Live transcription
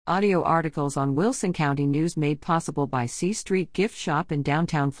Audio articles on Wilson County News made possible by C Street Gift Shop in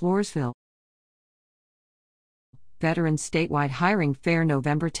downtown Floresville. Veterans Statewide Hiring Fair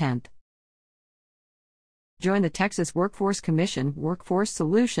November 10th. Join the Texas Workforce Commission, Workforce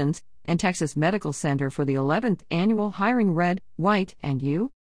Solutions, and Texas Medical Center for the 11th Annual Hiring Red, White, and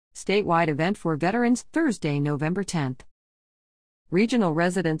You? Statewide event for veterans Thursday, November 10th. Regional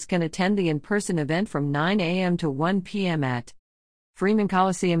residents can attend the in-person event from 9 a.m. to 1 p.m. at Freeman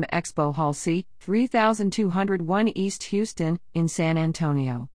Coliseum Expo Hall C, 3201 East Houston, in San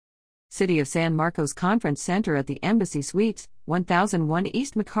Antonio. City of San Marcos Conference Center at the Embassy Suites, 1001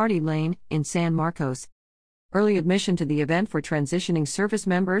 East McCarty Lane, in San Marcos. Early admission to the event for transitioning service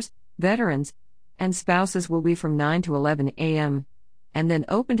members, veterans, and spouses will be from 9 to 11 a.m., and then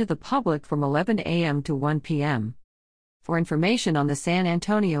open to the public from 11 a.m. to 1 p.m. For information on the San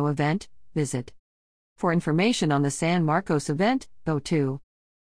Antonio event, visit. For information on the San Marcos event, go to